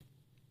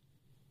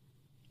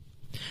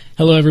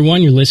Hello,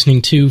 everyone. You're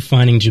listening to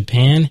Finding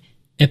Japan,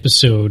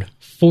 episode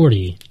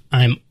 40.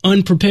 I'm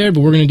unprepared,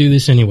 but we're going to do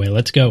this anyway.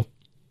 Let's go.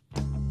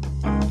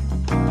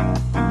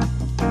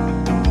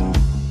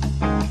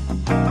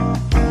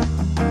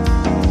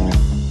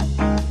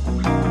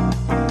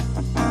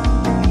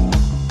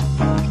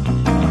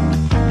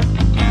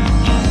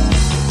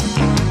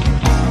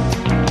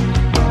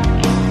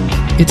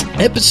 It's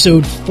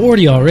episode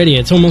 40 already.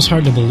 It's almost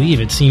hard to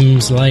believe. It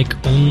seems like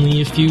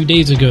only a few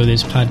days ago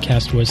this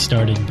podcast was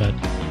started, but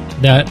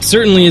that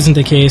certainly isn't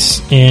the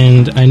case,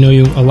 and I know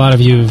a lot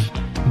of you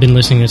have been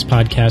listening to this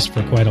podcast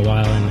for quite a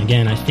while, and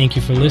again, I thank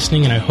you for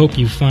listening, and I hope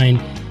you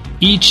find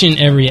each and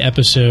every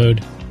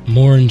episode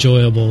more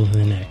enjoyable than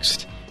the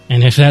next.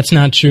 And if that's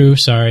not true,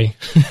 sorry.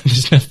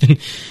 There's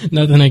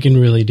nothing I can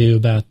really do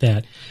about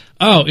that.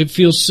 Oh, it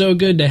feels so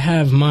good to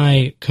have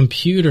my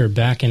computer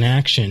back in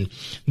action.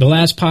 The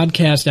last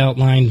podcast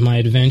outlined my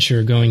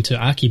adventure going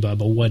to Akiba,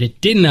 but what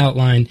it didn't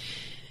outline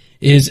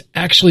is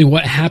actually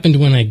what happened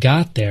when I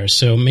got there.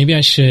 So maybe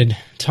I should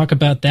talk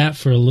about that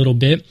for a little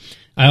bit.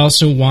 I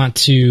also want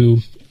to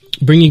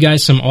bring you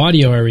guys some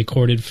audio I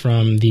recorded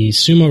from the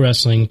sumo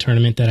wrestling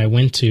tournament that I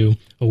went to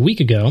a week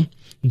ago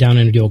down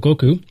in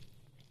Ryogoku.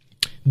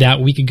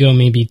 That week ago,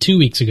 maybe 2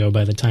 weeks ago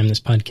by the time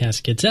this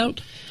podcast gets out.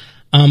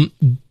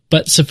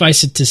 But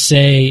suffice it to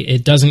say,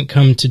 it doesn't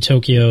come to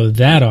Tokyo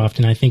that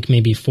often. I think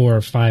maybe 4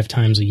 or 5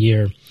 times a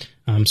year.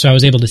 So I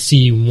was able to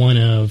see one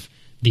of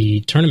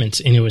the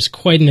tournaments, and it was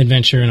quite an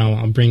adventure, and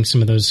I'll bring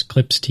some of those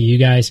clips to you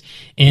guys.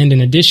 And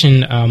in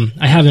addition,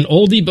 I have an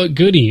oldie but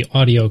goodie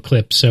audio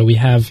clip, so we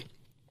have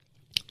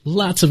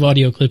lots of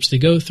audio clips to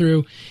go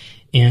through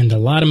and a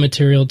lot of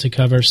material to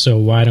cover, so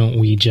why don't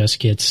we just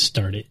get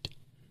started?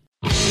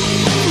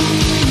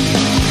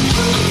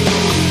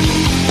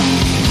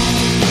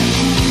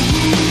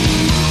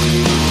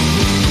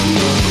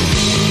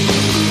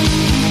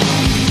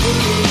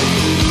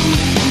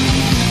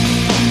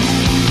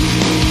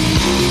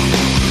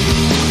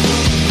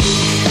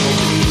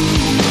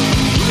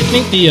 I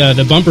think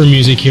the bumper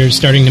music here is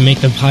starting to make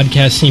the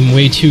podcast seem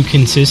way too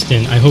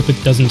consistent. I hope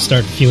it doesn't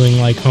start feeling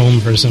like home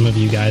for some of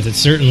you guys. It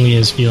certainly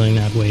is feeling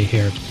that way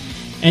here.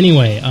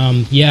 Anyway,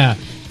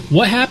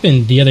 what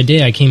happened the other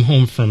day, I came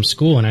home from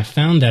school and I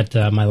found that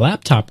my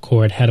laptop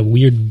cord had a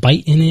weird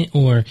bite in it,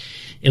 or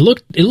it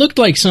looked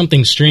like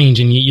something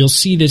strange, and you'll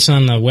see this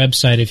on the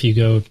website if you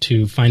go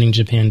to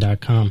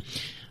findingjapan.com.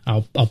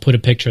 I'll put a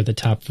picture at the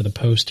top for the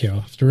post here.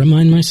 I'll have to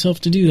remind myself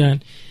to do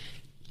that.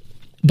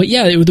 But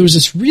yeah, there was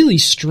this really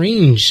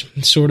strange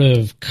sort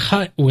of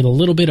cut with a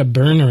little bit of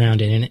burn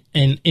around it.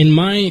 And in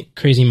my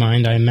crazy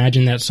mind, I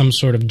imagined that some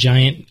sort of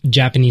giant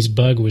Japanese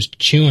bug was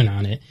chewing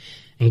on it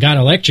and got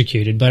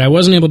electrocuted. But I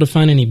wasn't able to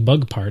find any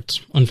bug parts,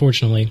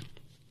 unfortunately.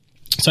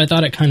 So I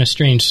thought it kind of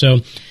strange. So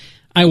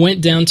I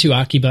went down to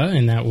Akiba,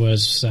 and that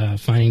was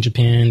Finding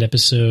Japan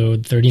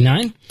episode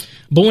 39.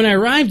 But when I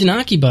arrived in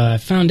Akiba, I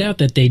found out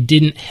that they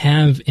didn't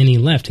have any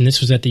left, and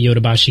this was at the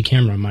Yodobashi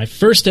Camera, my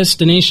first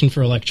destination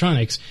for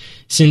electronics,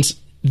 since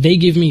they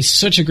give me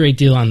such a great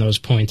deal on those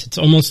points. It's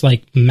almost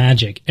like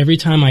magic. Every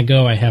time I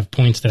go, I have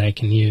points that I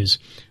can use.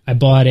 I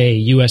bought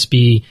a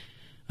USB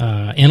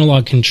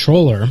analog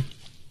controller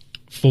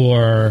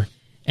for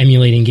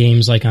emulating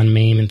games like on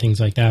MAME and things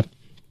like that,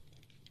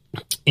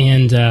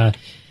 and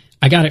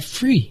I got it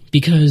free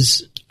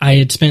because I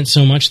had spent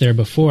so much there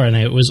before, and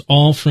it was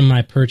all from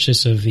my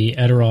purchase of the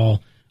Edirol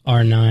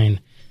R9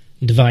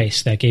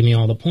 device that gave me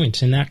all the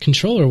points. And that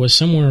controller was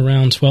somewhere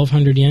around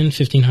 1,200 yen,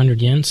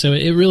 1,500 yen, so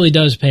it really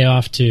does pay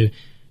off to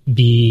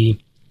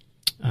be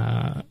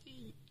a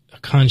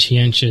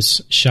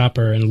conscientious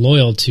shopper and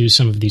loyal to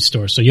some of these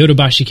stores. So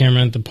Yodobashi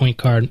Camera, the point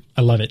card,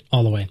 I love it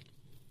all the way.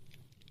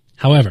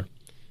 However,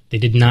 they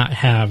did not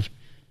have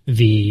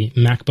the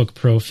MacBook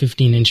Pro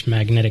 15-inch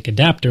magnetic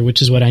adapter,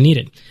 which is what I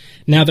needed.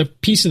 Now, the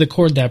piece of the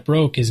cord that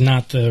broke is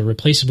not the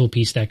replaceable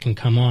piece that can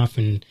come off,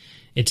 and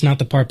it's not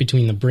the part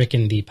between the brick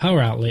and the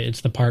power outlet.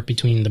 It's the part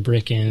between the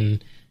brick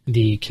and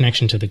the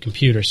connection to the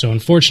computer. So,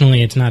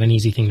 unfortunately, it's not an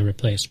easy thing to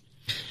replace.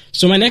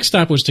 So my next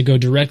stop was to go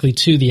directly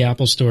to the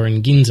Apple Store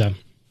in Ginza.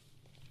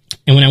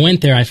 And when I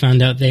went there, I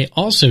found out they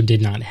also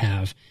did not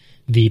have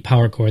the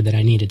power cord that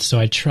I needed. So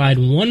I tried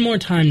one more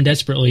time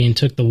desperately and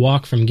took the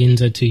walk from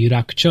Ginza to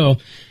Yurakucho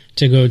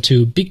to go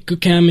to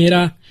Big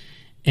Camera,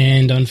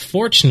 and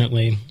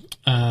unfortunately,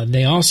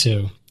 they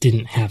also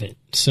didn't have it.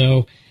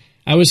 So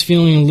I was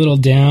feeling a little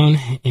down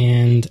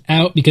and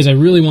out because I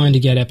really wanted to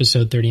get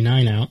episode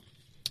 39 out.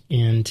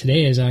 And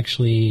today is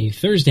actually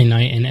Thursday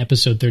night, and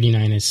episode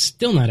 39 is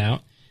still not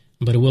out,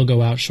 but it will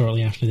go out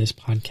shortly after this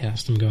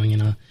podcast. I'm going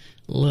in a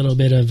little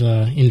bit of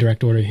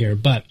indirect order here,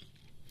 but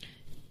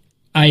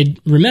I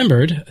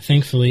remembered,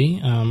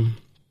 thankfully,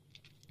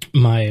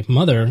 my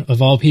mother,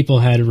 of all people,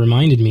 had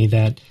reminded me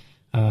that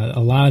a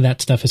lot of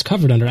that stuff is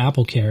covered under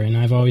AppleCare, and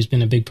I've always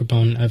been a big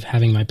proponent of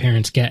having my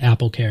parents get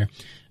AppleCare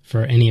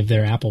for any of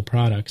their Apple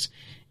products.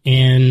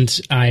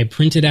 And I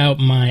printed out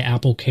my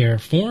AppleCare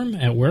form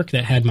at work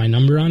that had my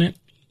number on it.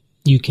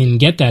 You can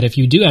get that if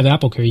you do have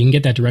AppleCare. You can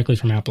get that directly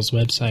from Apple's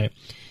website.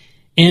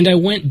 And I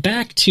went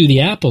back to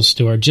the Apple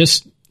Store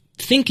just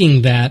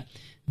thinking that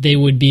they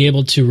would be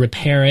able to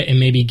repair it and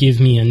maybe give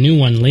me a new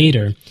one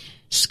later,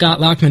 Scott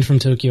Lockman from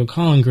Tokyo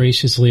Calling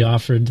graciously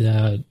offered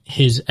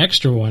his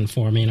extra one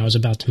for me, and I was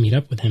about to meet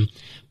up with him.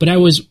 But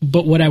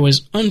what I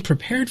was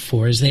unprepared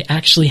for is they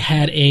actually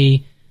had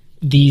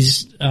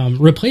these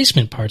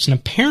replacement parts, and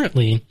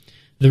apparently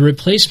the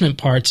replacement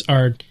parts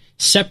are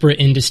separate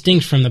and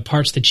distinct from the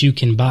parts that you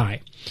can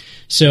buy.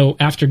 So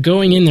after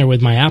going in there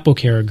with my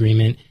AppleCare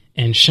agreement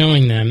and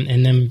showing them,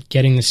 and them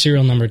getting the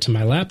serial number to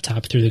my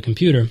laptop through the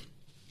computer,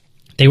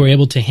 they were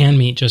able to hand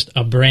me just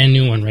a brand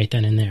new one right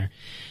then and there.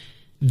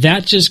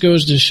 That just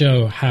goes to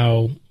show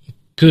how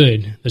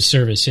good the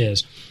service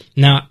is.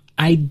 Now,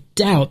 I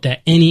doubt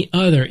that any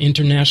other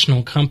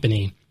international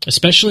company,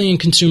 especially in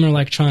consumer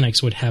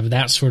electronics, would have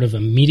that sort of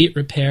immediate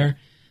repair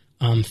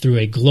through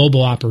a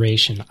global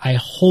operation. I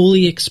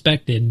wholly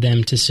expected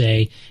them to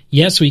say,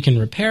 yes, we can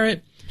repair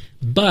it,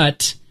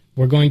 but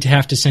we're going to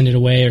have to send it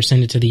away or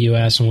send it to the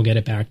U.S. and we'll get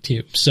it back to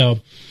you. So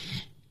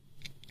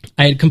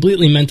I had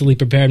completely mentally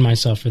prepared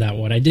myself for that.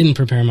 What I didn't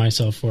prepare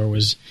myself for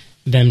was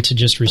them to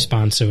just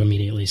respond so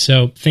immediately.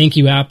 So thank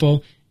you,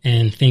 Apple,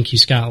 and thank you,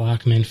 Scott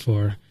Lockman,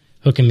 for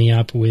hooking me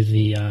up with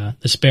the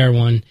spare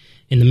one.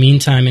 In the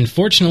meantime,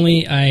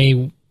 unfortunately,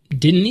 I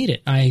didn't need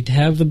it. I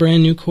have the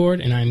brand new cord,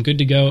 and I'm good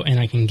to go, and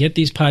I can get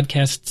these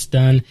podcasts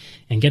done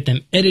and get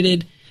them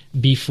edited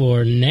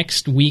before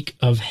next week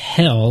of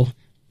hell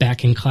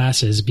back in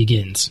classes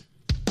begins.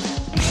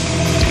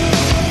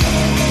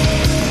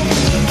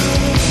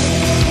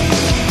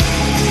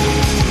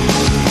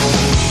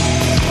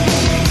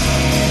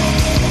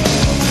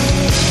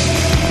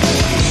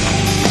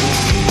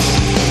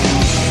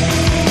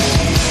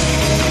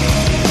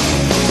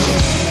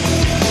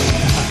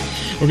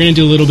 We're going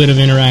to do a little bit of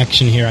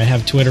interaction here. I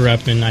have Twitter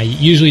up, and I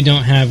usually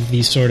don't have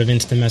these sort of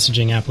instant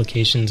messaging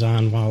applications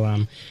on while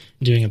I'm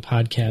doing a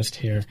podcast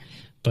here,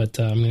 but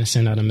I'm going to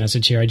send out a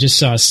message here. I just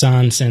saw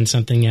San send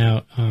something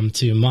out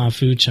to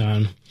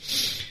Mafu-chan.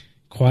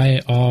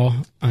 Quiet all.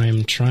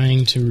 I'm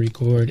trying to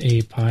record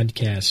a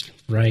podcast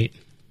right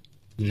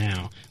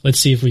now.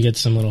 Let's see if we get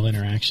some little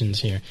interactions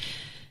here.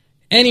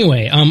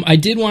 Anyway, I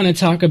did want to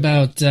talk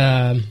about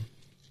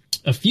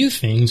a few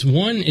things.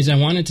 One is I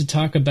wanted to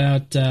talk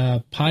about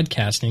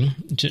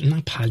podcasting.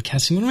 Not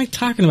podcasting. What am I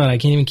talking about? I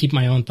can't even keep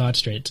my own thoughts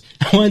straight.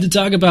 I wanted to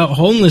talk about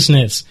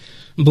homelessness,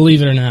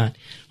 believe it or not.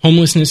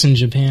 Homelessness in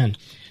Japan.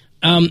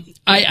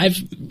 I've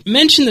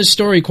mentioned this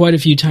story quite a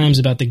few times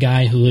about the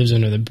guy who lives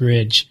under the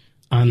bridge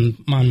on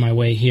my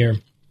way here,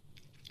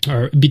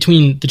 or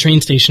between the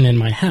train station and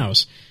my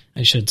house,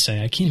 I should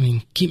say. I can't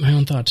even keep my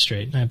own thoughts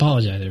straight. I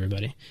apologize,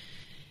 everybody.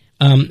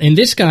 And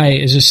this guy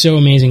is just so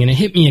amazing, and it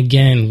hit me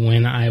again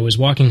when I was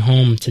walking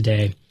home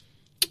today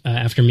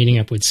after meeting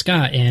up with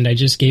Scott, and I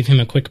just gave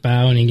him a quick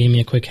bow, and he gave me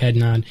a quick head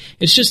nod.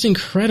 It's just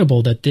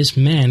incredible that this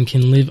man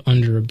can live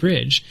under a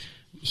bridge.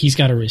 He's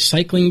got a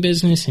recycling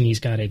business, and he's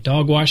got a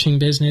dog washing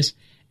business,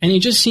 and he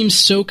just seems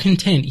so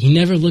content. He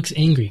never looks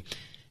angry.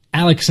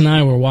 Alex and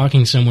I were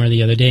walking somewhere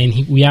the other day,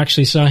 and we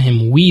actually saw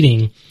him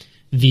weeding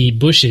the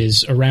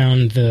bushes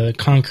around the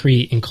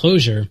concrete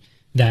enclosure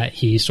that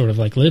he sort of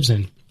like lives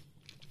in.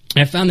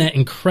 I found that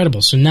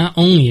incredible. So not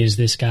only is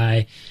this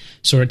guy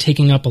sort of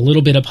taking up a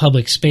little bit of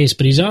public space,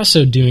 but he's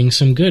also doing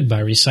some good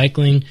by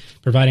recycling,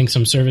 providing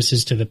some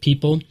services to the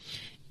people,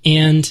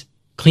 and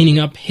cleaning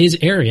up his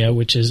area,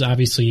 which is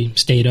obviously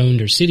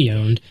state-owned or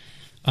city-owned,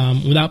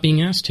 without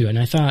being asked to. And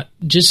I thought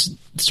just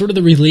sort of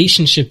the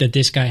relationship that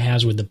this guy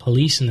has with the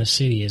police in the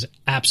city is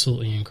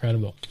absolutely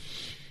incredible.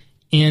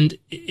 And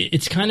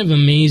it's kind of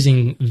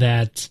amazing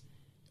that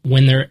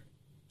when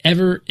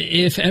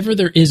if ever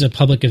there is a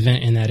public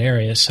event in that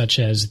area, such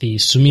as the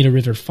Sumida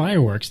River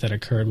fireworks that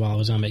occurred while I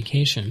was on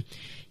vacation,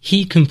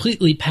 he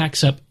completely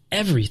packs up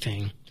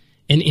everything.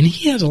 And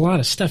he has a lot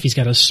of stuff. He's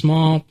got a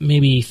small,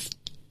 maybe,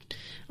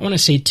 I want to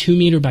say 2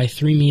 meter by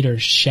 3 meter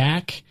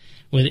shack.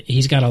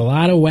 He's got a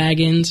lot of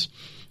wagons,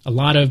 a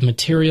lot of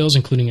materials,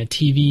 including a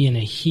TV and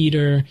a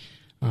heater.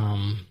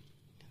 I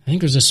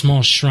think there's a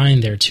small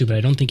shrine there too, but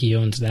I don't think he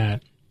owns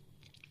that.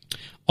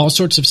 All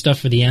sorts of stuff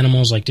for the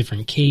animals, like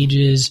different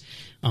cages,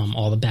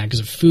 all the bags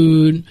of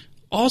food,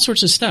 all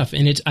sorts of stuff.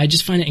 And I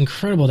just find it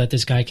incredible that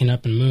this guy can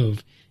up and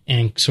move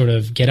and sort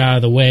of get out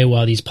of the way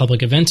while these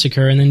public events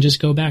occur and then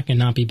just go back and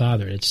not be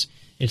bothered.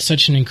 It's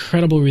such an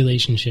incredible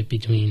relationship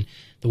between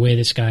the way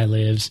this guy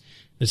lives,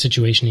 the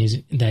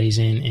situation that he's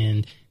in,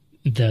 and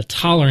the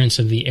tolerance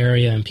of the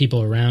area and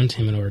people around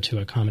him in order to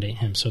accommodate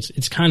him. So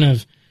it's kind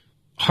of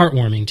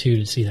heartwarming, too,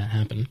 to see that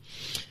happen.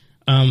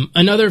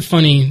 Another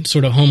funny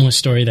sort of homeless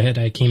story that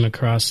I came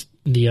across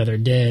the other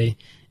day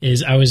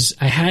is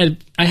I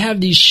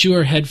have these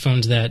Shure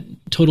headphones that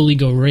totally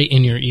go right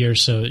in your ear,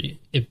 so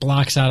it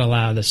blocks out a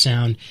lot of the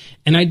sound.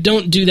 And I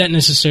don't do that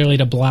necessarily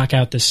to block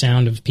out the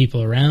sound of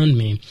people around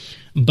me,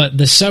 but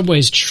the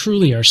subways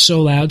truly are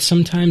so loud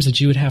sometimes that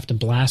you would have to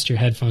blast your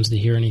headphones to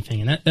hear anything,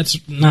 and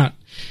that's not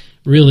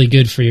really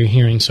good for your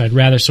hearing, so I'd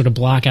rather sort of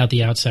block out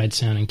the outside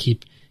sound and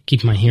keep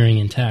my hearing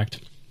intact.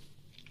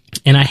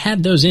 And I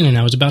had those in, and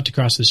I was about to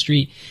cross the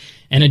street,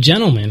 and a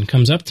gentleman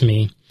comes up to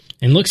me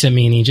and looks at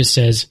me, and he just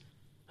says,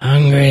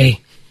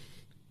 hungry.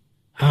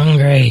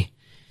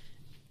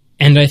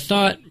 And I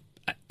thought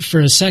for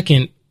a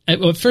second, at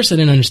first I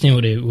didn't understand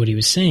what he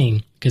was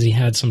saying because he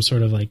had some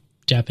sort of like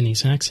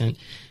Japanese accent.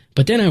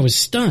 But then I was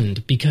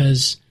stunned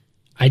because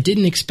I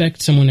didn't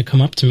expect someone to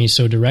come up to me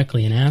so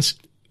directly and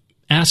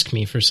ask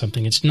me for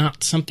something. It's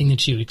not something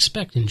that you would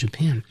expect in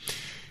Japan.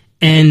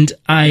 And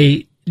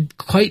I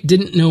quite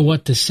didn't know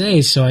what to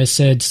say, so I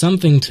said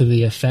something to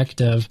the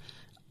effect of,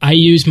 I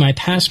use my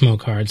Passmo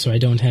card, so I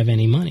don't have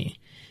any money,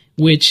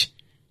 which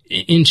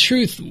in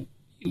truth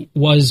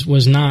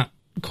was not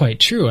quite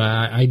true.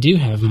 I do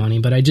have money,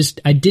 but I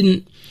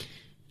didn't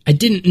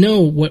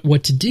know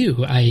what to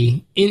do.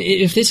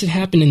 If this had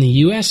happened in the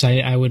U.S.,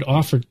 I would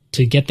offer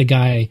to get the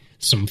guy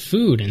some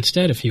food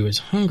instead if he was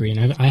hungry,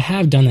 and I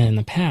have done that in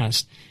the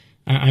past.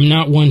 I'm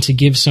not one to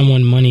give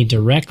someone money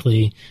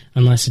directly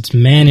unless it's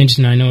managed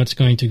and I know it's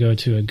going to go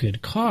to a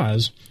good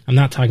cause. I'm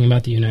not talking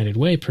about the United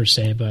Way per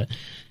se, but,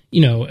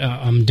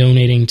 I'm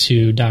donating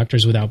to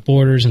Doctors Without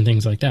Borders and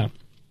things like that.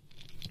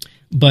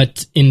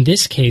 But in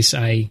this case,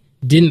 I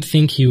didn't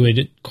think he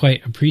would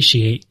quite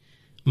appreciate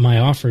my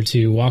offer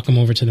to walk him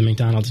over to the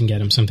McDonald's and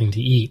get him something to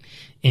eat.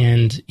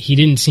 And he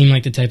didn't seem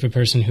like the type of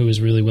person who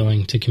was really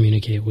willing to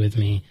communicate with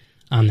me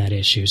on that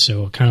issue,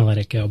 so I kind of let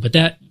it go. But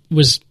that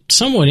was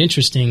somewhat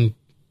interesting,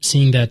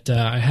 seeing that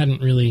I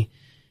hadn't really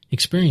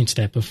experienced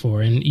that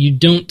before. And you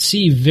don't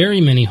see very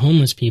many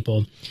homeless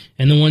people,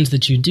 and the ones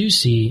that you do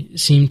see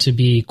seem to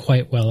be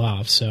quite well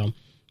off, so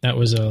that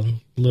was a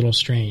little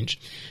strange.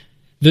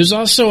 There's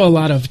also a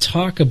lot of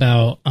talk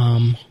about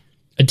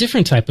a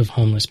different type of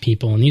homeless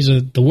people, and these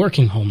are the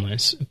working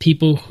homeless,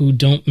 people who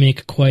don't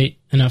make quite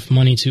enough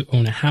money to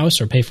own a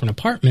house or pay for an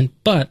apartment,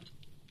 but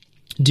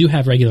do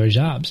have regular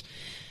jobs.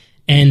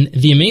 And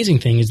the amazing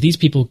thing is these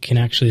people can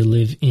actually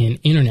live in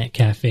internet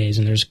cafes,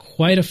 and there's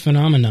quite a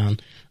phenomenon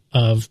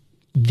of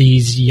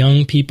these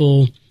young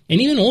people,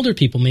 and even older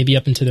people, maybe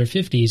up into their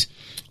 50s,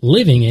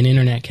 living in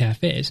internet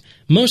cafes.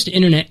 Most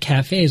internet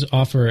cafes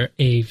offer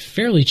a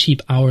fairly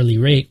cheap hourly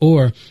rate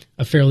or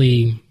a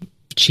fairly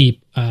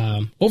cheap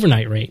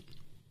overnight rate.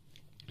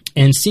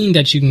 And seeing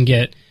that you can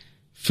get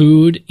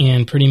food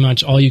and pretty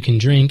much all you can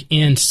drink,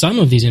 and some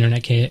of these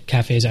internet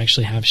cafes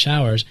actually have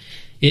showers,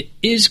 it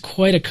is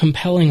quite a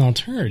compelling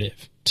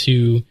alternative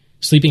to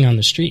sleeping on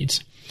the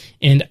streets.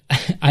 And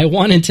I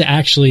wanted to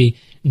actually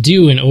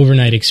do an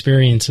overnight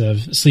experience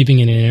of sleeping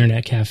in an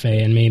internet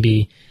cafe, and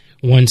maybe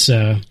once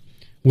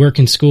work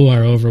and school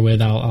are over with,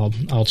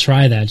 I'll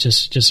try that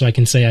just so I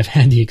can say I've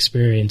had the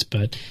experience.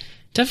 But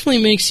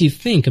definitely makes you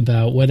think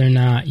about whether or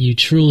not you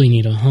truly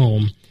need a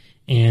home,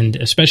 and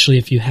especially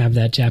if you have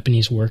that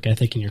Japanese work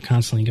ethic and you're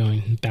constantly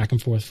going back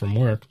and forth from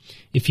work.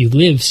 If you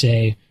live,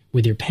 say,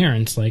 with your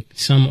parents, like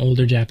some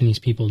older Japanese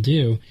people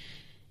do,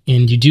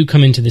 and you do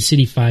come into the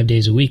city 5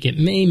 days a week, it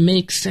may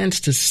make sense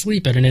to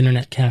sleep at an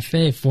internet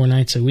cafe 4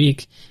 nights a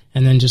week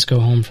and then just go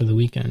home for the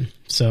weekend.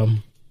 So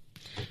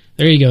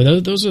there you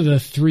go. Those are the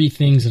 3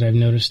 things that I've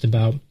noticed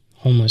about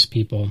homeless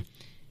people.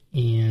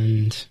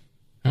 And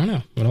I don't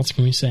know. What else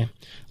can we say?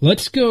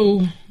 Let's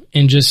go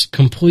and just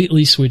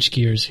completely switch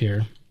gears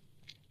here.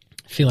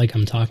 I feel like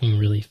I'm talking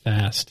really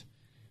fast.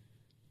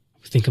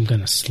 I think I'm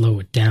going to slow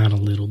it down a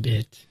little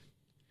bit.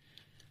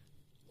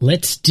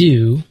 Let's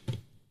do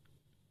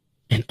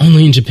And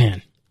Only in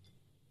Japan.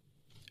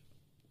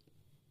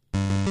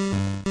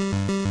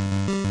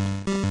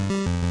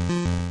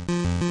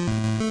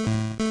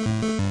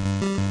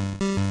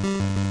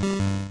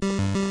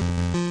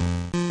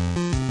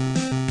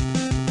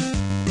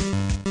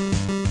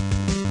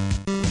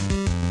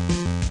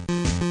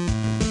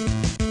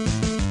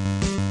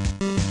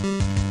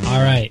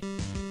 All right,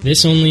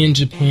 This Only in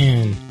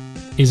Japan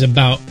is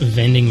about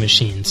vending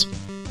machines.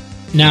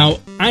 Now,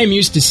 I'm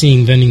used to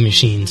seeing vending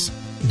machines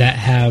that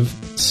have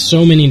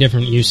so many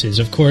different uses.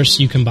 Of course,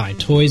 you can buy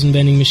toys in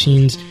vending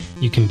machines,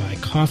 you can buy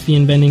coffee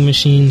in vending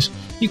machines,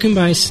 you can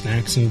buy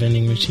snacks in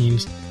vending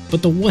machines.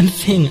 But the one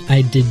thing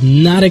I did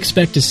not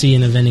expect to see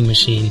in a vending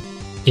machine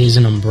is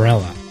an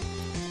umbrella.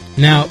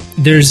 Now,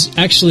 there's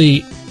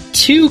actually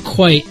 2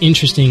 quite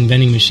interesting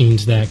vending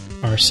machines that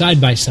are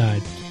side by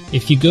side.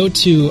 If you go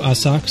to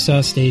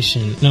Asakusa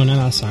Station, no, not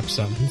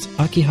Asakusa, it's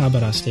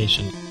Akihabara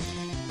Station,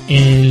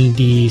 and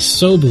the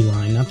Sobu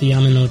line, not the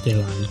Yamanote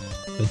line,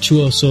 the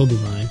Chuo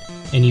Sobu line,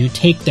 and you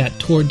take that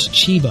towards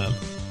Chiba,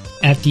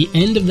 at the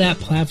end of that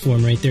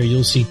platform right there,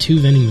 you'll see 2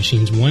 vending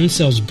machines. One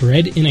sells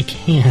bread in a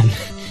can,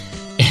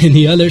 and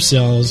the other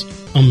sells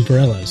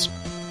umbrellas.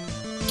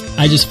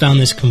 I just found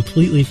this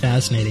completely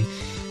fascinating.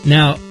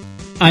 Now,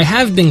 I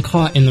have been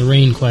caught in the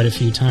rain quite a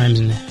few times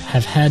and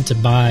have had to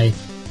buy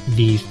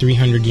the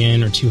 300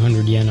 yen or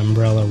 200 yen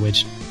umbrella,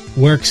 which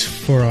works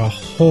for a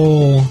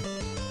whole,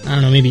 I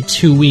don't know, maybe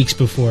 2 weeks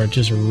before it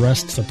just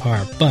rusts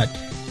apart. But,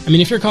 I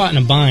mean, if you're caught in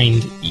a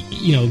bind,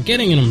 you know,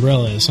 getting an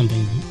umbrella is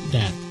something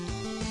that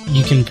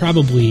you can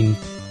probably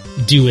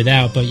do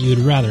without, but you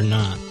would rather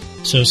not.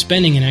 So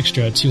spending an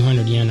extra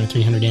 200 yen or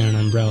 300 yen on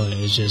an umbrella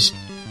is just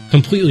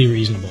completely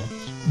reasonable.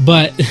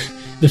 But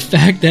the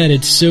fact that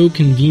it's so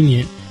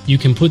convenient, you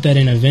can put that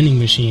in a vending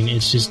machine,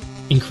 it's just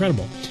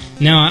incredible.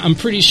 Now, I'm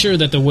pretty sure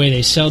that the way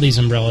they sell these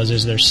umbrellas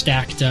is they're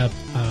stacked up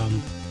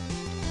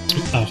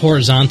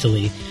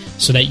horizontally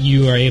so that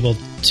you are able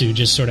to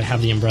just sort of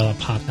have the umbrella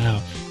pop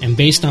out. And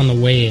based on the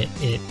way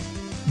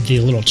the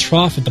little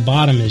trough at the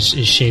bottom is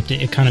shaped,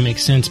 it kind of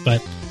makes sense.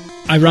 But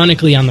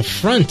ironically, on the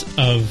front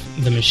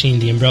of the machine,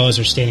 the umbrellas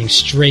are standing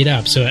straight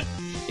up. So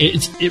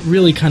it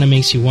really kind of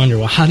makes you wonder,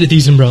 well, how did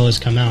these umbrellas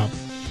come out?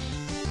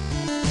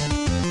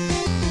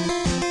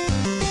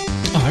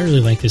 Oh, I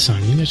really like this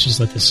song. Maybe I should just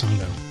let this song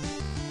go.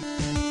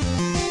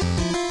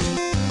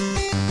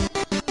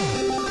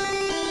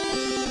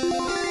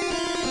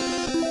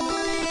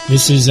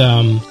 This is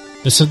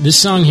this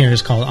song here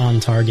is called On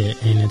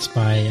Target, and it's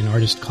by an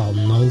artist called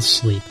Null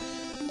Sleep.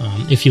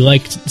 If you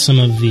liked some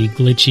of the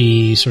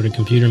glitchy sort of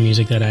computer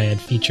music that I had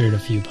featured a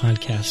few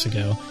podcasts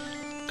ago,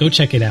 go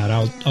check it out.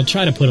 I'll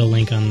try to put a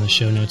link on the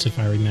show notes if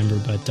I remember,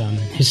 but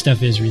his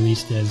stuff is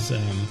released as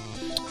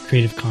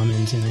Creative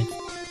Commons, and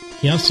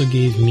he also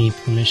gave me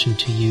permission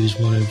to use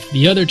one of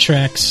the other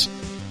tracks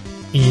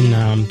in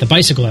the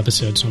Bicycle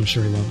episode, so I'm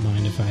sure he won't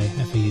mind if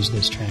I use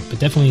this track. But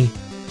definitely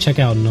check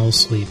out Null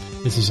Sleep.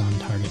 This is On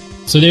Target.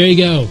 So there you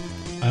go.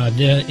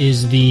 That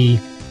is the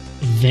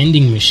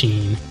vending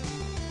machine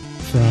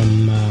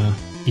from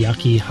the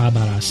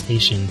Akihabara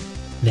station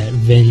that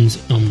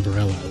vends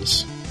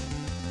umbrellas.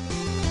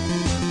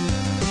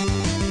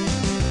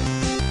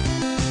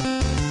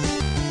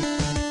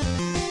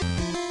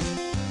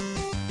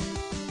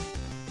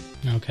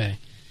 Okay.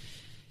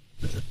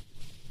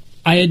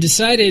 I had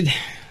decided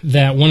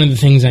that one of the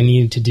things I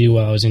needed to do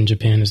while I was in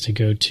Japan is to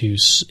go to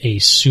a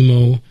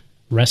sumo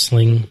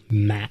wrestling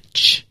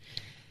match.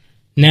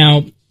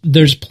 Now,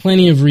 there's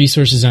plenty of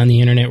resources on the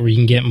internet where you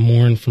can get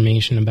more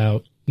information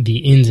about the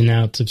ins and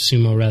outs of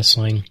sumo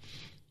wrestling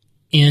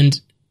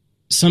and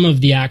some of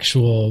the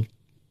actual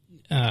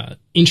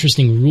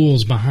interesting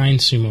rules behind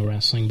sumo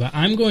wrestling. But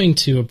I'm going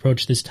to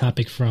approach this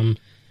topic from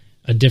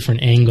a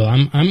different angle.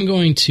 I'm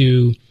going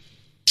to,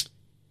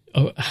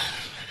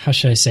 how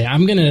should I say?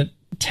 I'm going to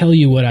tell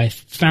you what I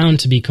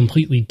found to be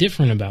completely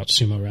different about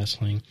sumo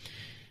wrestling,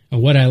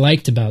 what I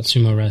liked about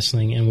sumo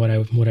wrestling, and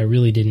what I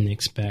really didn't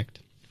expect.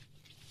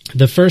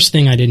 The first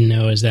thing I didn't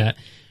know is that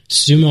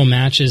sumo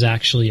matches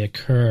actually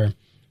occur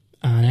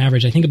on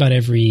average, I think about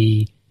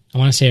every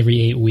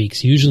 8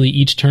 weeks. Usually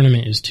each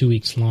tournament is 2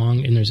 weeks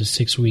long, and there's a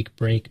 6-week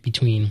break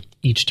between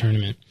each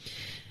tournament.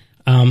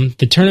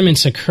 The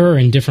tournaments occur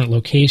in different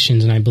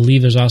locations, and I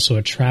believe there's also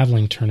a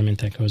traveling tournament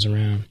that goes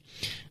around.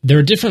 There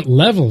are different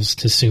levels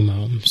to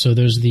sumo. So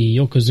there's the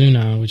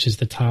yokozuna, which is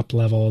the top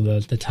level,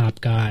 the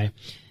top guy.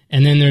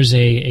 And then there's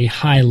a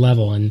high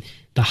level, and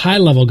the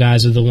high-level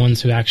guys are the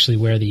ones who actually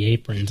wear the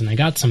aprons. And I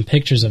got some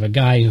pictures of a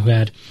guy who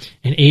had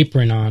an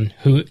apron on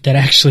that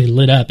actually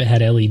lit up. It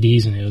had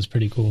LEDs in it. It was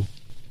pretty cool.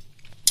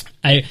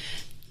 I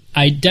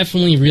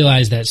definitely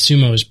realized that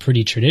sumo is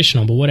pretty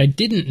traditional, but what I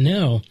didn't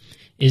know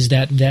is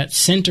that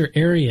center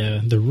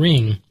area, the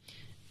ring,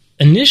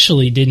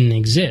 initially didn't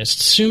exist.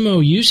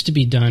 Sumo used to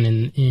be done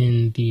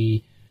in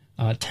the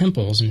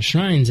temples and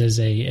shrines as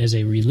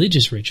a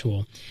religious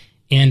ritual.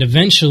 And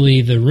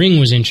eventually the ring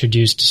was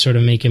introduced to sort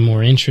of make it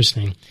more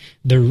interesting.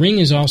 The ring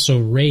is also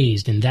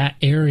raised, and that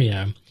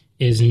area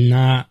is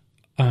not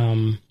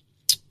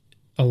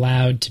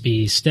allowed to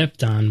be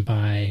stepped on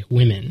by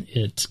women.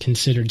 It's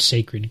considered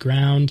sacred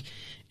ground,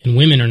 and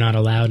women are not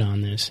allowed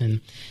on this.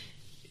 And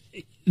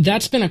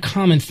that's been a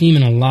common theme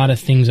in a lot of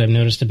things I've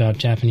noticed about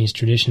Japanese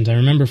traditions. I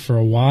remember for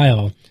a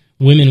while,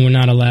 women were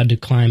not allowed to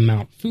climb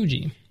Mount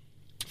Fuji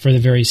for the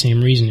very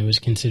same reason. It was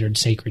considered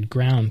sacred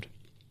ground.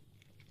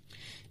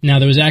 Now,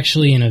 there was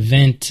actually an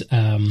event,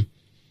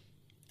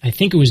 I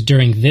think it was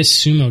during this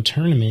sumo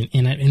tournament,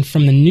 and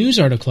from the news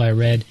article I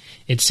read,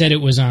 it said it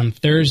was on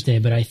Thursday,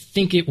 but I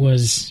think it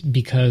was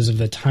because of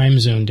the time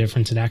zone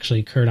difference. It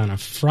actually occurred on a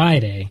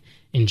Friday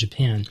in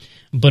Japan.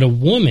 But a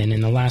woman in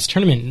the last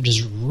tournament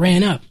just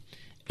ran up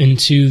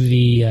into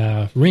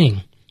the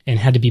ring and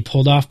had to be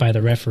pulled off by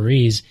the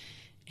referees,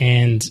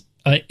 and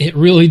it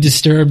really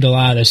disturbed a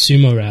lot of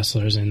sumo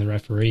wrestlers and the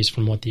referees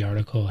from what the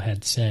article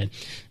had said.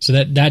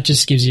 So that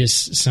just gives you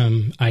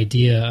some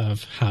idea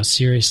of how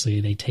seriously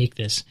they take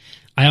this.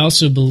 I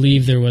also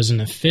believe there was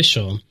an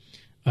official,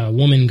 a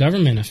woman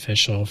government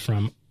official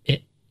from,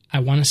 I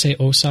want to say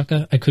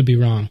Osaka, I could be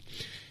wrong,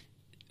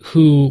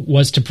 who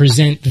was to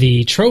present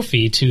the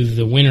trophy to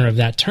the winner of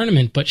that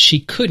tournament, but she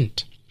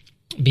couldn't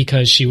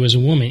because she was a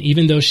woman.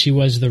 Even though she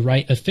was the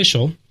right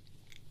official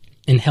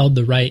and held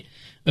the right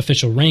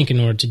official rank in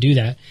order to do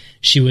that,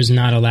 she was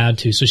not allowed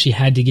to. So she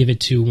had to give it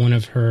to one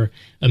of her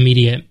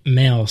immediate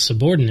male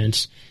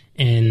subordinates,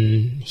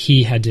 and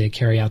he had to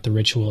carry out the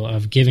ritual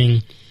of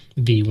giving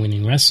the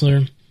winning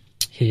wrestler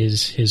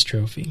his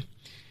trophy.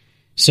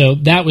 So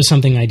that was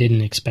something I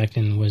didn't expect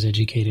and was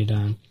educated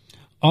on.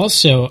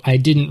 Also, I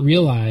didn't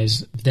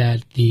realize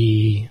that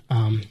the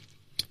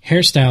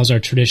hairstyles are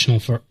traditional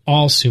for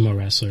all sumo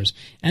wrestlers.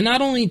 And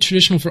not only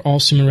traditional for all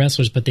sumo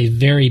wrestlers, but they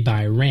vary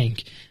by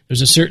rank.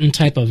 There's a certain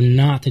type of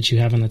knot that you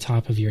have on the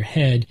top of your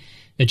head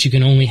that you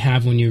can only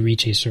have when you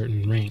reach a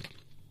certain rank.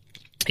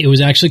 it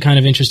was actually kind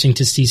of interesting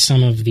to see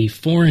some of the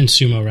foreign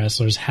sumo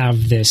wrestlers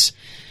have this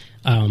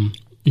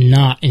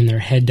knot in their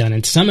head done,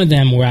 and some of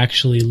them were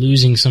actually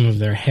losing some of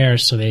their hair,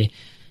 so they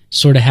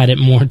sort of had it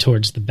more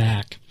towards the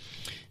back.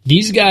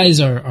 These guys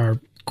are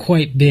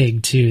quite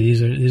big too.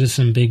 These are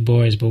some big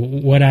boys. But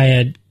what I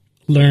had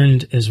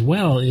learned as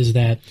well is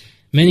that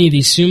many of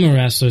these sumo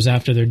wrestlers,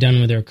 after they're done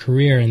with their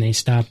career and they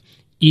stop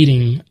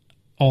eating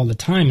all the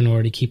time in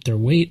order to keep their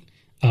weight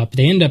up,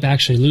 they end up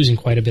actually losing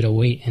quite a bit of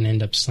weight and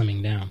end up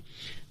slimming down.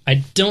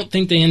 I don't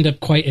think they end up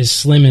quite as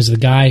slim as the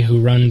guy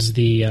who runs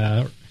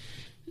the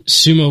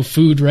sumo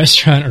food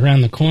restaurant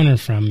around the corner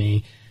from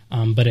me,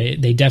 but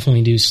they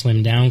definitely do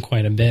slim down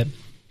quite a bit.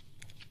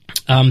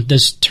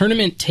 This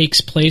tournament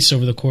takes place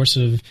over the course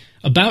of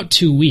about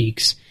 2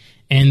 weeks,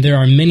 and there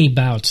are many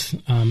bouts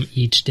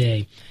each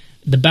day.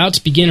 The bouts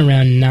begin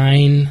around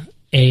 9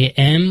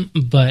 a.m.,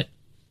 but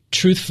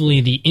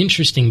truthfully, the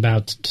interesting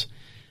bouts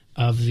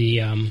of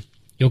the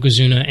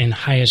Yokozuna and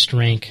highest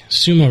rank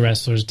sumo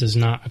wrestlers does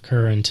not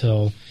occur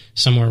until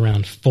somewhere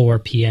around 4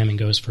 p.m. and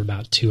goes for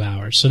about 2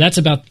 hours. So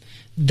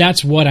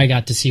that's what I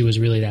got to see, was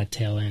really that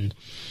tail end.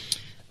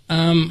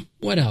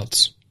 What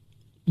else?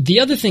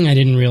 The other thing I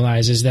didn't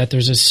realize is that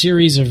there's a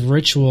series of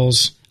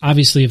rituals,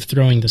 obviously of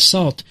throwing the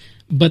salt,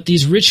 but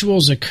these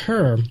rituals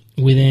occur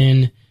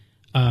within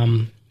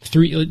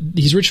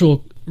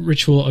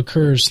ritual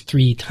occurs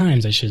 3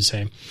 times, I should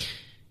say.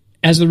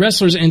 As the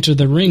wrestlers enter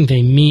the ring,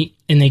 they meet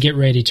and they get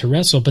ready to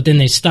wrestle, but then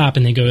they stop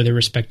and they go to their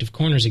respective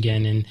corners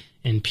again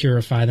and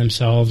purify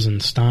themselves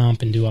and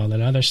stomp and do all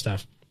that other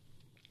stuff.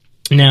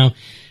 Now,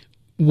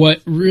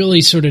 what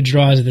really sort of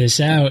draws this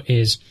out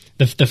is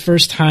the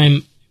first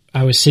time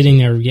I was sitting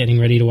there getting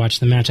ready to watch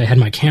the match, I had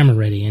my camera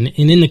ready, and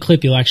in the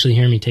clip you'll actually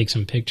hear me take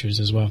some pictures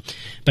as well.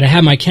 But I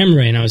had my camera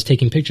ready and I was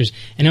taking pictures,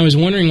 and I was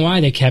wondering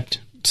why they kept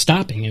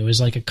stopping. It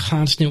was like a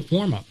constant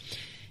warm-up.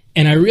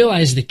 And I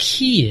realized the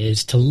key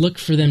is to look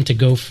for them to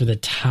go for the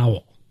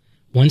towel.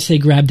 Once they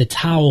grab the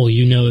towel,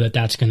 you know that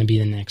that's going to be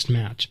the next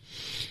match.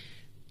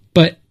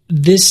 But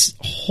this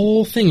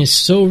whole thing is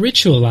so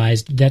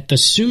ritualized that the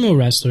sumo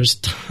wrestlers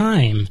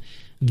time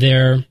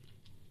their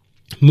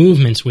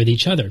movements with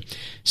each other.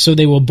 So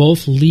they will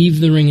both leave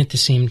the ring at the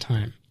same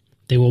time.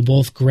 They will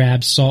both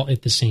grab salt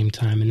at the same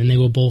time, and then they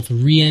will both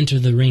re-enter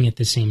the ring at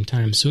the same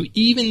time. So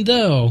even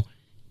though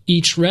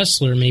each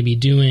wrestler may be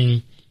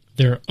doing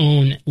their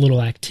own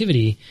little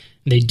activity,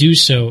 they do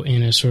so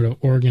in a sort of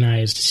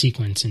organized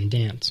sequence and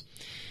dance.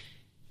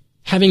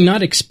 Having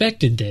not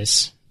expected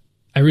this,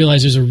 I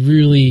realize there's a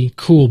really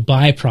cool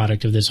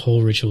byproduct of this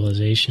whole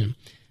ritualization.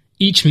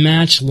 Each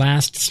match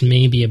lasts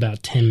maybe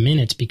about 10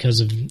 minutes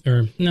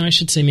I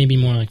should say maybe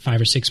more like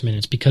 5 or 6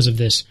 minutes because of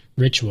this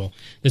ritual.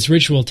 This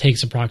ritual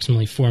takes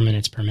approximately 4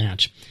 minutes per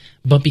match.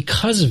 But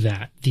because of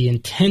that, the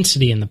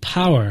intensity and the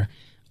power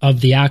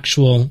of the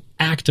actual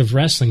act of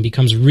wrestling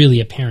becomes really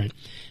apparent.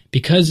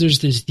 Because there's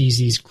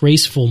these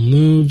graceful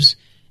moves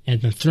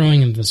and the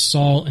throwing of the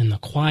salt and the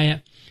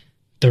quiet,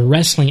 the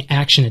wrestling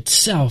action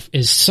itself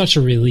is such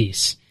a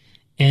release.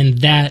 And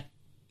that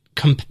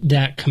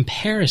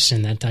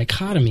comparison, that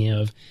dichotomy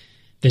of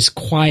this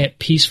quiet,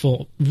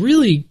 peaceful,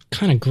 really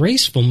kind of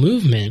graceful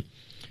movement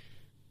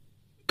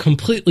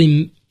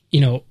completely,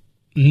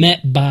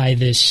 met by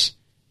this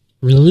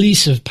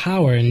release of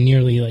power and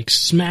nearly like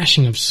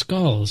smashing of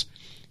skulls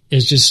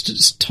is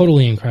just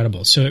totally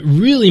incredible. So it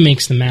really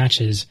makes the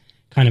matches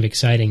kind of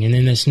exciting. And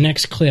in this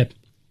next clip,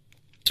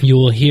 you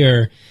will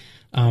hear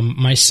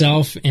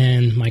myself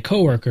and my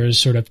coworkers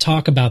sort of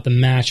talk about the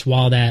match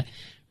while that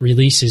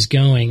release is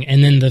going.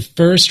 And then the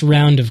first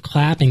round of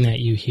clapping that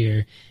you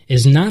hear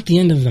is not the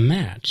end of the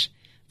match.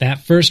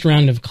 That first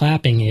round of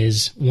clapping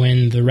is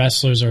when the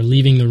wrestlers are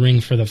leaving the ring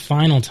for the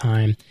final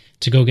time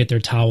to go get their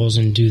towels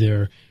and do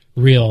their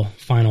real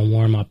final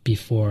warm-up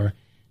before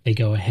they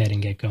go ahead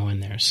and get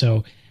going there.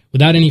 So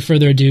without any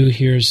further ado,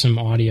 here's some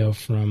audio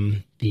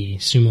from the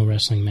sumo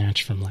wrestling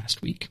match from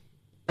last week.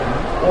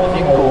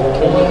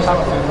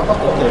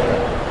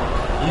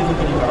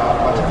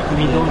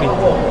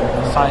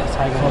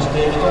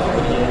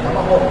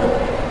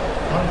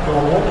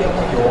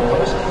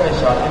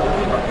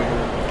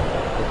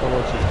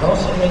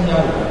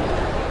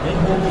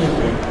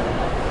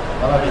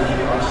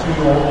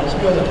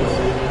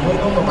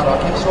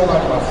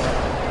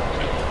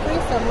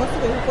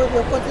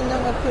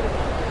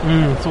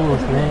 そうで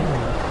すね。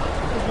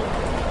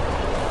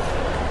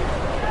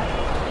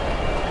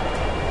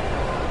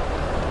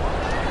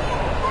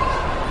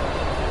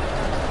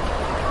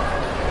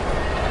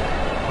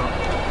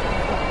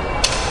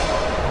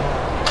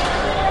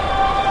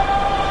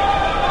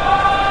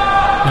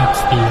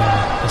That's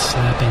the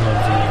slapping of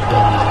the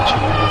bellies that you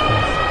work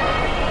with.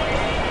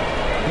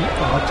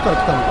 あっちから来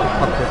たのか、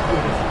パッて。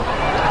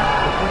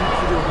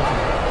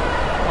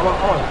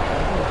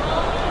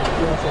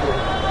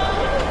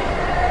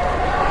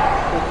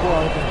ここは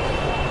開いてない。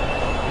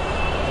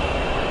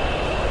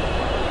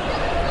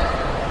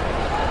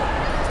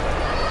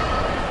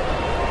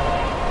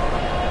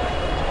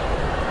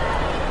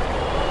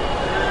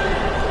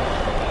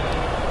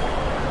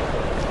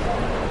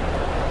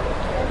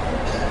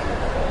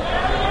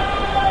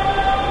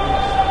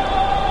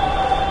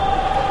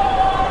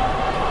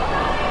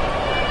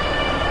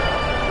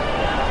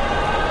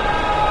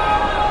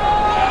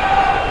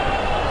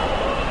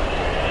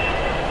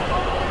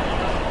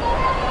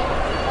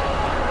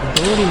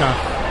通りな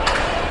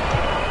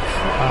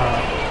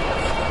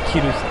切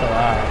る人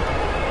は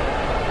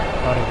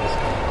誰です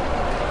か？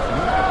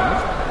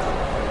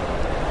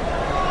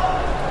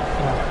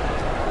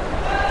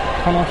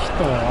この人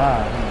は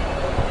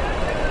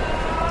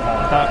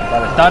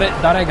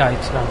誰が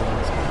一番いいで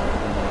すか？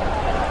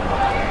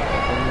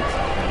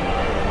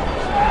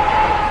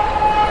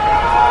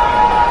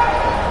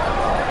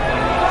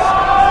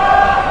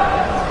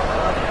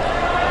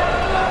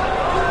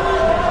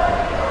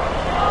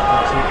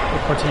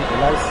こっち。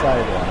ライスサイ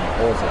ドは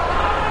大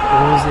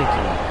関。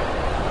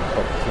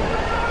こっち。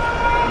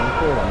向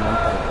こうは何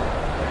回か。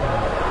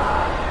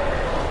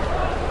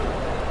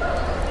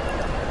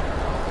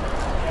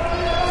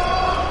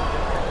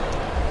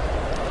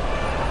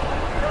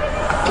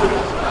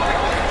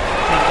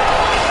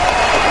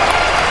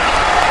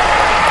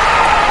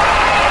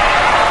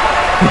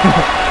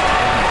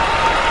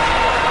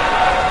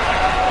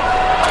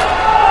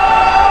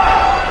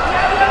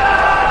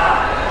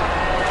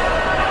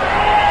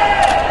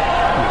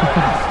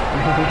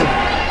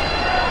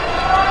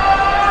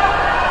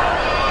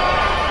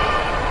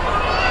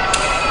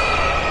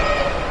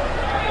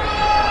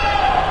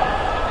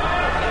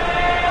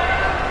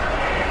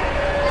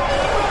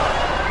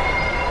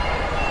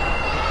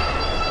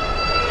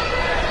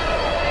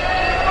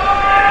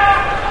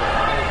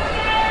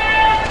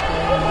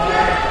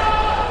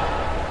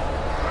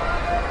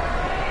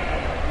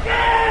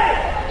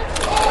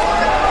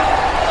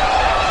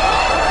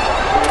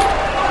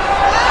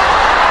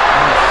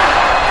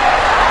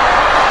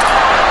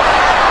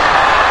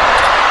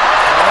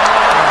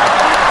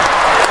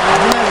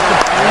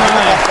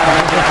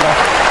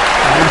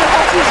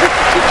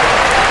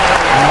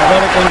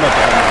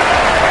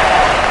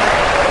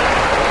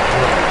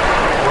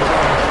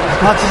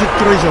180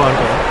キロ以上ある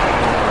から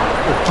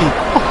大きい。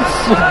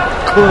すっ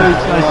ごい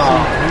写真。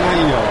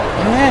いいよ。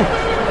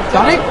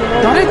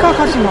誰か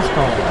勝ちますか？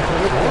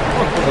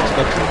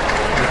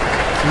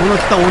着物着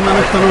た女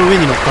の人の上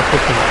に乗っかってっ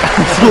て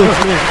そうで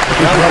すね。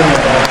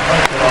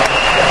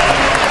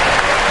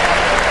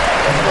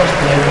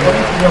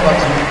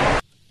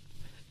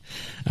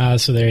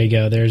So there you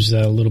go. There's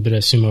a little bit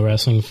of sumo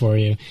wrestling for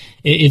you.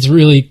 It's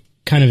really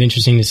kind of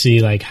interesting to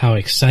see like how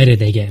excited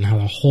they get and how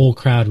the whole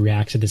crowd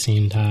reacts at the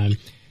same time.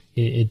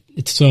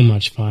 It's so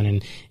much fun.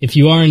 And if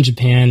you are in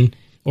Japan,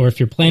 or if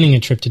you're planning a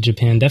trip to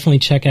Japan, definitely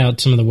check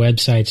out some of the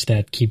websites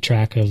that keep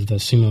track of the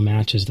sumo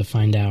matches to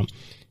find out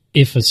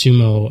if a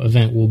sumo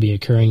event will be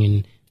occurring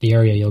in the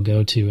area you'll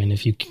go to. And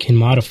if you can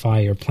modify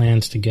your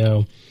plans to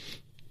go,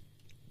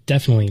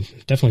 definitely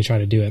try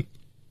to do it.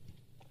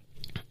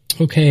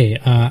 Okay,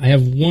 I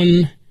have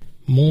one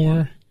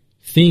more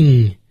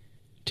thing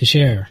to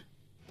share.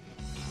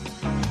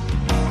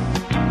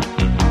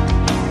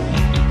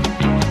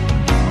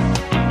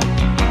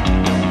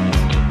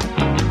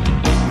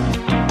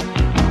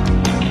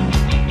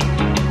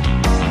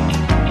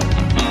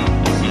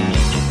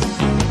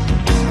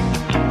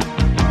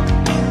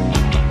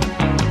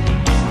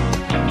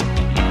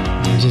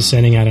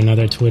 Sending out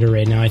another Twitter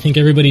right now. I think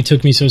everybody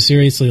took me so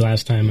seriously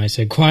last time. I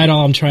said, quiet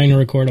all, I'm trying to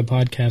record a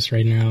podcast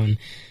right now, and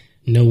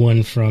no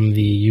one from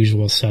the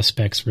usual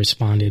suspects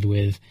responded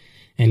with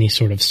any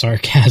sort of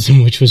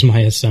sarcasm, which was my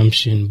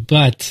assumption.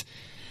 But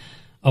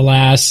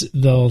alas,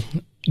 they'll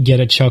get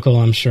a chuckle,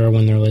 I'm sure,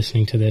 when they're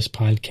listening to this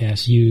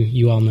podcast.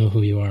 You all know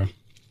who you are.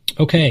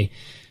 Okay,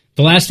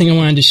 the last thing I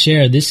wanted to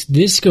share,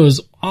 this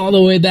goes all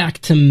the way back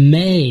to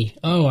May.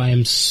 Oh, I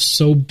am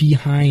so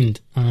behind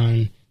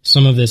on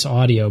some of this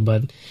audio,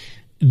 but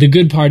the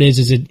good part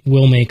is it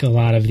will make a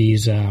lot of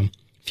these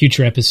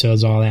future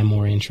episodes all that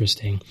more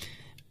interesting.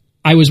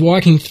 I was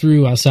walking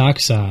through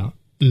Asakusa,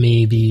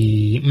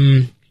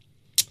 maybe,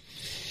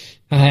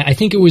 I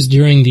think it was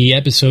during the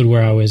episode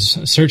where I was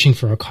searching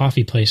for a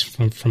coffee place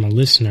from a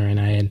listener, and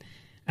I had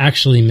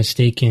actually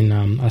mistaken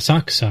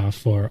Asakusa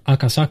for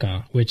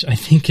Akasaka, which I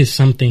think is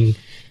something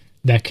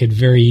that could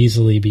very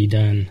easily be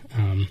done,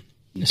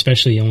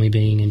 especially only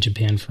being in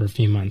Japan for a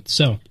few months.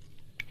 So,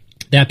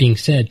 that being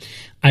said,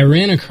 I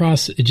ran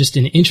across just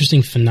an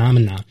interesting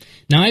phenomena.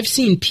 Now, I've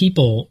seen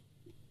people,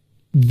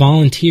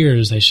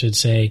 volunteers, I should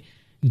say,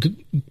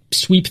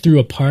 sweep through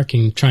a park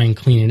and try and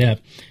clean it up.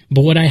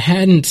 But what I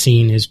hadn't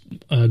seen is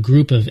a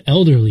group of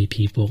elderly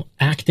people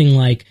acting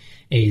like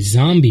a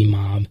zombie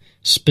mob,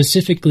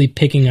 specifically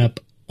picking up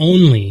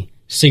only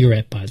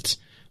cigarette butts,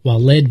 while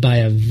led by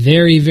a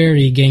very,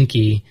 very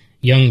Genki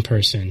young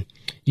person.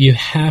 You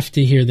have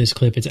to hear this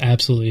clip. It's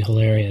absolutely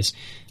hilarious.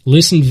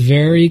 Listen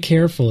very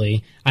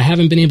carefully. I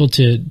haven't been able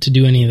to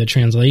do any of the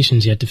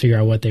translations yet to figure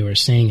out what they were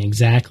saying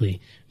exactly,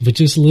 but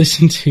just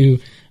listen to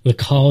the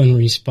call and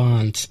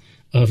response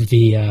of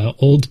the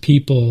old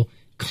people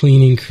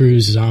cleaning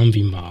crew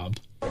zombie mob.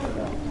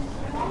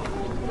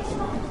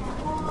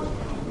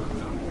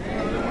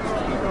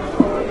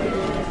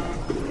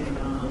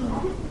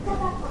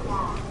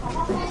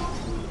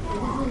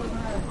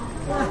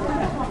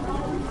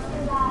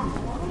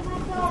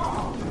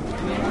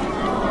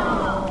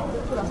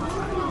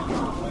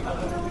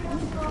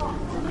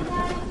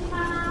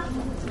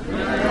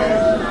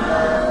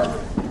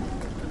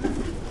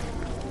 こ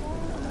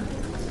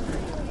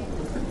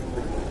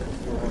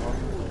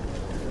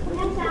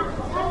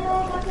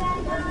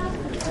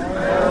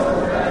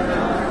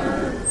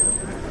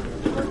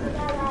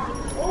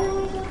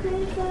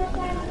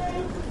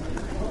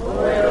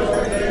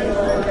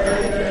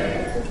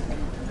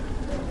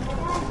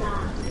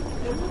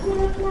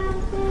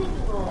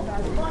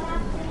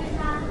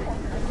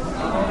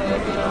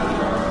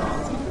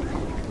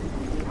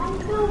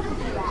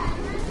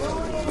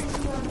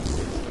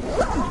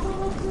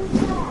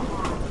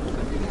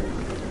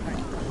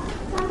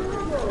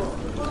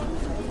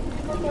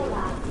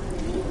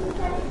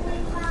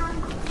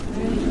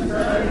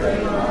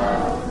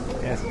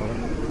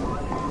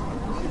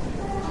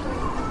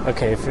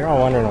Okay, if you're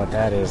all wondering what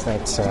that is,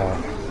 that's a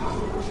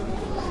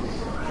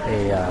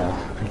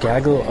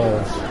gaggle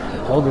of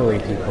elderly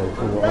people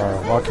who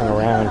are walking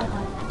around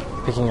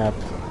picking up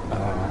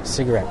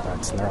cigarette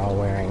butts, and they're all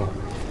wearing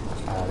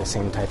the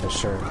same type of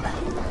shirt.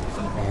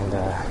 And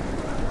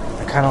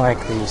they're kind of like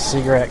the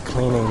cigarette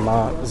cleaning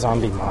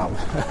zombie mob.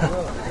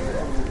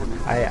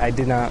 I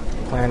did not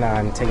plan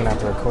on taking out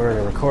the recorder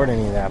to record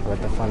any of that,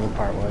 but the funny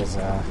part was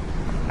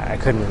I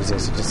couldn't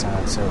resist. It just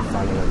sounded so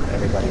funny with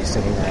everybody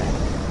sitting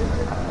there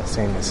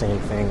saying the same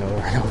thing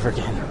over and over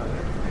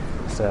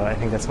again. So I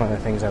think that's one of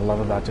the things I love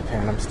about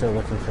Japan. I'm still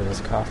looking for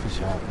this coffee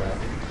shop, but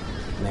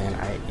man,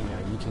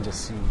 you can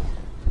just see.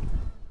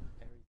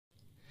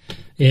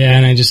 Yeah,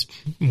 and I just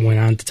went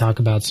on to talk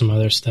about some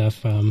other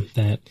stuff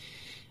that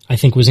I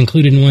think was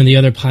included in one of the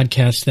other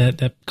podcasts,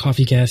 that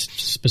Coffee Cast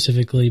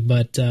specifically.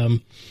 But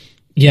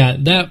yeah,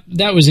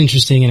 that was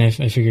interesting, and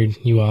I figured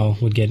you all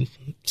would get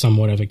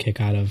somewhat of a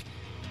kick out of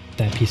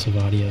that piece of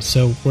audio.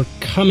 So we're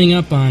coming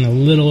up on a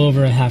little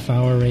over a half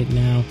hour right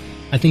now.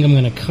 I think I'm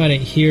going to cut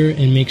it here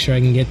and make sure I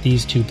can get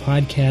these 2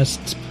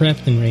 podcasts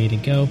prepped and ready to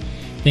go.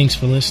 Thanks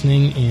for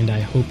listening, and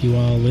I hope you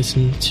all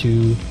listen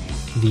to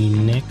the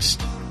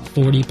next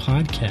 40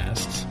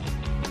 podcasts.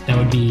 That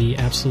would be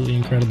absolutely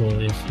incredible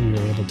if we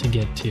were able to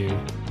get to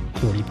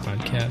 40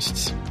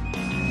 podcasts.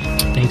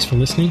 Thanks for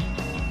listening.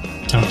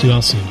 Talk to you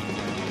all soon.